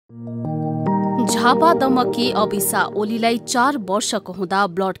झापादमकी अबिसा ओलीलाई 4 वर्षको हुँदा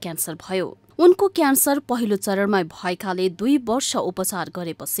blood cancer भयो। उनको क्यान्सर पहिलो चरणमा भएकाले 2 वर्ष उपचार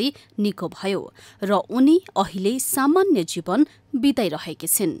गरेपछि निको भयो र उनी अहिले सामान्य जीवन बिताइरहेकी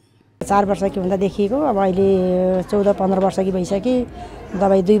छिन्। 4 वर्षकी हुँदा देखिएको, अब अहिले 14-15 वर्षकी भइसके।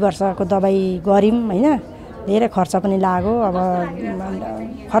 दबाई 2 वर्षको दबाई गर्यौं हैन, धेरै खर्च पनि लाग्यो। अब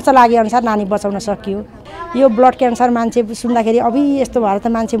खर्च लागे अनुसार नानी बचाउन सकियो। यो ब्लड क्यान्सर मान्छे सुन्दाखेरि अबि यस्तो भएर त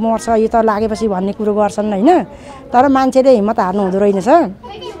मान्छे मर्छ, यो त लागेपछि भन्ने कुरो गर्छन् हैन। तर मान्छेले हिम्मत हार्नु हुँदो रहेनछ।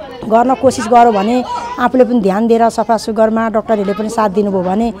 गर्न कोसिस गर्यो भने आफूले पनि ध्यान दिएर सफा सुग्घरमा डाक्टरहरूले पनि साथ दिनुभयो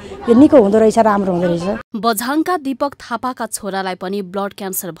भने यो निको हुँदो रहेछ, राम्रो हुँदो रहेछ। बझाङका दीपक थापाका छोरालाई पनि ब्लड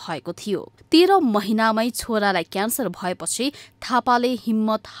क्यान्सर भएको थियो। 13 महिनामै छोरालाई क्यान्सर भएपछि थापाले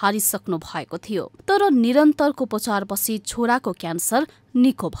हिम्मत हारिसक्नु भएको थियो। तर निरन्तरको उपचारपछि छोराको क्यान्सर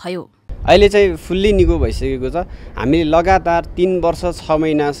निको भयो। अहिले चाहिँ फुल्ली निको भइसकेको छ। हामीले लगातार 3 वर्ष 6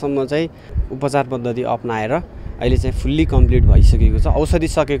 महिनासम्म चाहिँ उपचार पद्धति अपनाएर अहिले चाहिँ फुल्ली कम्प्लिट भइसकेको छ। औषधि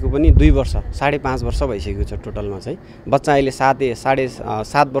सकेको पनि 2 वर्ष 5.5 वर्ष भइसकेको छ टोटलमा चाहिँ। बच्चा अहिले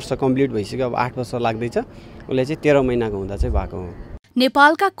 7.5 वर्ष कम्प्लिट भइसक्यो, अब 8 वर्ष लाग्दैछ। उसले चाहिँ 13 महिनाको हुँदा चाहिँ भएको हो।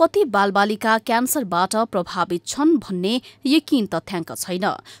 नेपालका कति बालबालिका क्यान्सरबाट प्रभावित छन् भन्ने यकिन तथ्याङ्क छैन।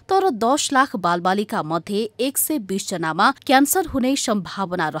 तर 10 लाख बालबालिका मध्ये 120 जनामा क्यान्सर हुने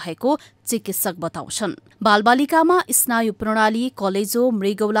सम्भावना रहेको चिकित्सक बताउँछन्। बालबालिकामा स्नायु प्रणाली, कलेजो,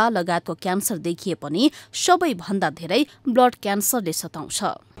 मृगौला लगायतको क्यान्सर देखिए पनि सबैभन्दा धेरै ब्लड क्यान्सरले सताउँछ।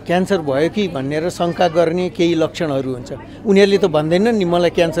 क्यान्सर भयो कि भनेर शङ्का गर्ने केही लक्षणहरू हुन्छ। उनीहरूले त भन्दैनन् नि मलाई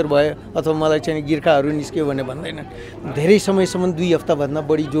क्यान्सर भयो अथवा मलाई चाहिँ गिर्खाहरू निस्क्यो भने भन्दैनन्। धेरै समयसम्म 2 हप्ताभन्दा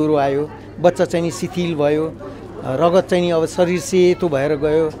बढी ज्वरो आयो, बच्चा चाहिँ शिथिल भयो, रगत चाहिँ अब शरीर सेतो भएर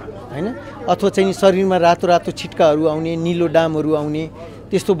गयो हैन, अथवा चाहिँ शरीरमा रातो रातो छिट्काहरू आउने, निलो डामहरू आउने,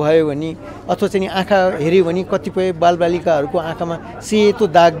 त्यस्तो भयो भने, अथवा चाहिँ आँखा हेऱ्यो भने कतिपय बालबालिकाहरूको आँखामा सेतो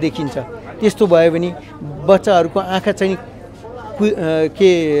दाग देखिन्छ। त्यस्तो भयो भने बच्चाहरूको आँखा चाहिँ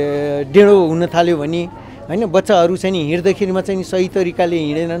डेढो हुन थाल्यो भने हैन, बच्चाहरू चाहिँ हिँड्दाखेरिमा चाहिँ सही तरिकाले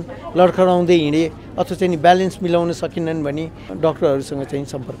हिँडेनन्, लडखडाउँदै हिँडे अथवा चाहिँ ब्यालेन्स मिलाउन सकिनन् भने डाक्टरहरूसँग चाहिँ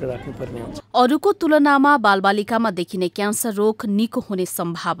सम्पर्क राख्नुपर्ने हुन्छ। अरूको तुलनामा बालबालिकामा देखिने क्यान्सर रोग निको हुने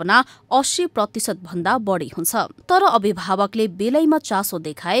सम्भावना 80% भन्दा बढी हुन्छ। तर अभिभावकले बेलैमा चासो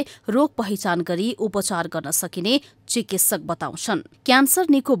देखाए रोग पहिचान गरी उपचार गर्न सकिने चिकित्सक बताउँछन्। क्यान्सर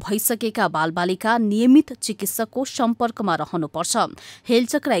निको भइसकेका बालबालिका नियमित चिकित्सकको सम्पर्कमा रहनुपर्छ।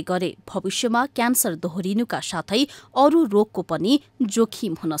 हेलचक्राइ गरे भविष्यमा क्यान्सर दोहोरिनुका साथै अरू रोगको पनि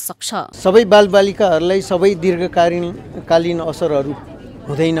जोखिम हुन सक्छ। सबै बालबालिकाहरूलाई सबै दीर्घकालीन असरहरू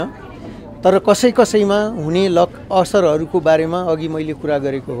हुँदैन, तर कसै कसैमा हुने असरहरूको बारेमा अघि मैले कुरा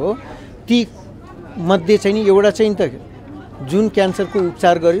गरेको हो। ती मध्ये चाहिँ एउटा चाहिँ त जुन क्यान्सरको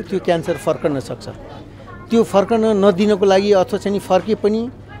उपचार गर्यो त्यो क्यान्सर फर्कन सक्छ। त्यो फर्कन नदिनको लागि अथवा चाहिँ फर्के पनि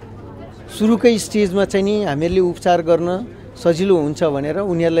सुरुकै स्टेजमा चाहिँ हामीहरूले उपचार गर्न सजिलो हुन्छ भनेर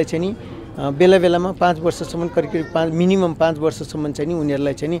उनीहरूलाई चाहिँ बेला बेलामा 5 वर्षसम्म करिब मिनिमम 5 वर्षसम्म चाहिँ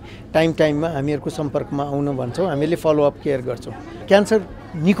उनीहरूलाई चाहिँ टाइममा हामीहरूको सम्पर्कमा आउन भन्छौँ। हामीले फलोअप केयर गर्छौँ। क्यान्सर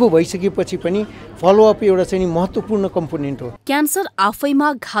निको भइसकेपछि पनि फलोअप एउटा चाहिँ महत्त्वपूर्ण कम्पोनेन्ट हो। क्यान्सर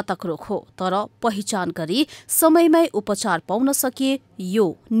आफैमा घातक रोग हो, तर पहिचान गरी समयमै उपचार पाउन सके यो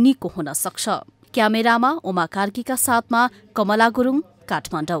निको हुन सक्छ। क्यामेरामा उमा कार्कीका साथमा कमला गुरुङ,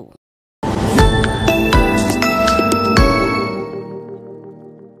 काठमाडौँ।